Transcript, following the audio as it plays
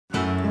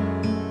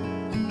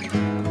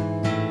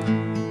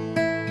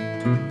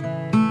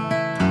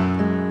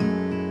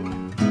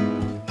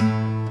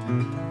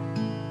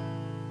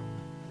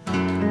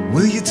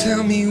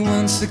tell me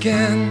once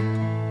again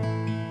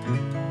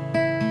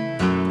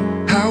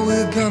how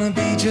we're gonna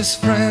be just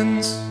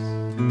friends?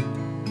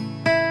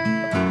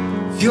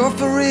 If you're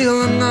for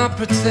real and not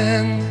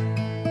pretend,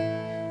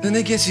 then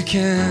I guess you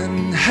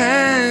can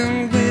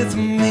hang with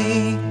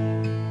me.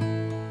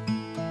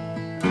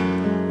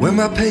 When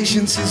my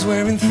patience is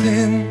wearing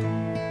thin,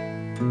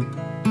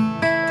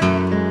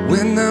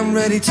 when I'm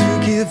ready to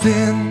give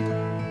in,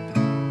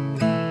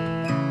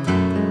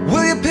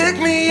 will you pick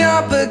me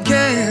up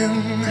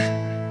again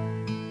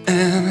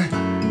and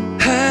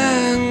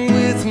hang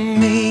with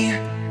me?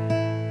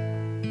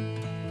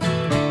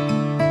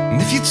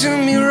 And if you do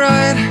me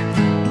right,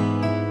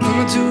 I'm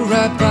gonna do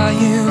right by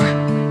you.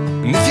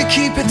 And if you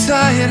keep it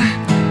tight,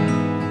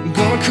 I'm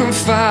gonna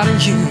confide in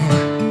you.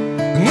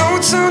 I know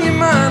it's on your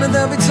mind, and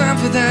there'll be time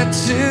for that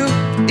too.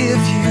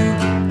 If you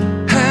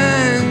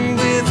hang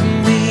with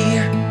me,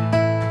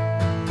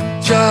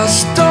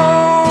 just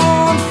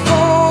don't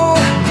fall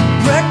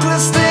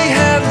recklessly,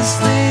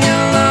 headlessly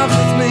in love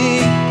with me.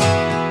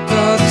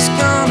 'Cause it's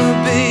gonna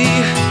be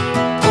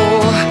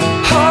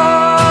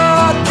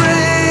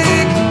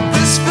heartbreak,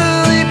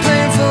 blissfully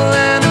painful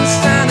and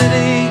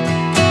insanity.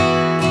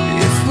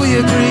 If we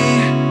agree,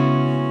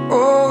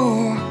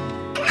 oh,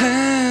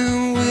 hang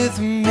with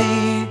me.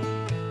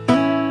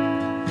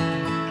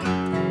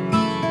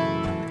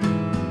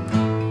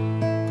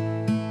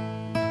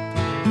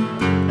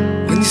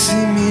 When you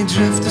see me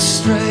drift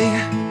astray,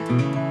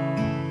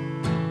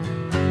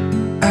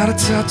 out of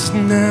touch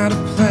and out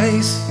of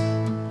place,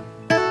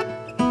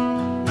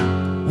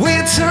 will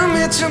you tell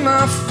me to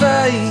my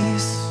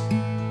face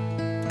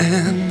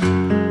and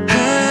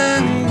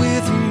hang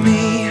with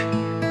me?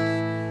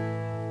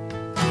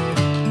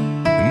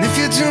 And if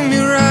you do me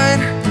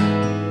right,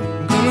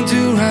 I'm gonna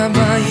do right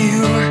by you.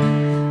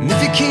 And if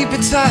you keep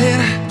it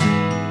tight,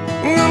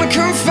 I'm gonna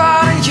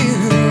confide in you.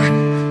 I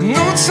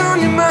know it's on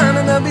your mind,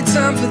 and there'll be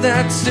time for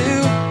that too.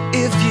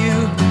 If you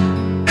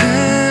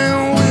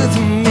hang with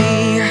me,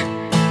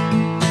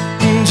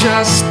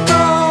 just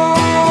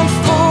don't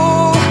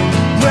fall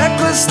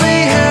recklessly,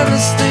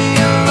 headlessly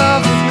in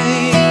love with me.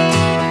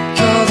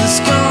 'Cause it's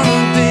gonna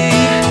be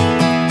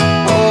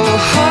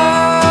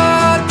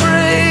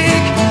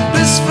heartbreak,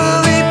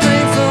 blissfully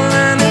painful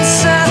and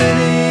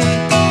insanity.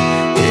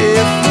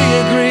 If we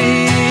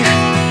agree,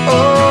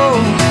 oh,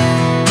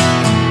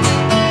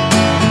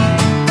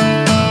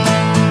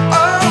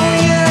 oh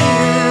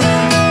yeah,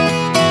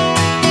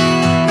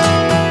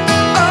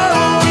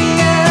 oh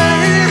yeah,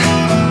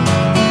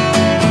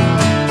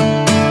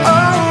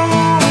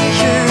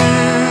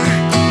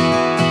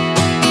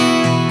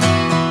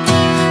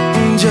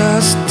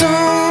 just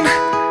don't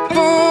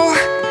fall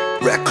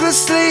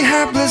recklessly,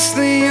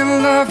 helplessly in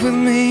love with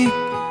me.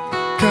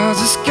 'Cause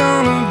it's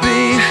gonna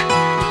be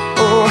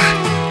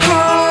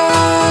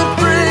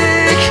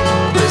heartbreak,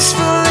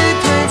 blissfully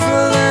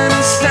painful and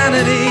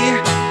insanity.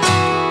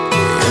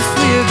 If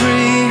we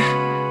agree,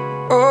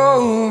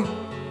 oh,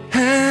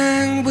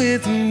 hang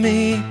with me.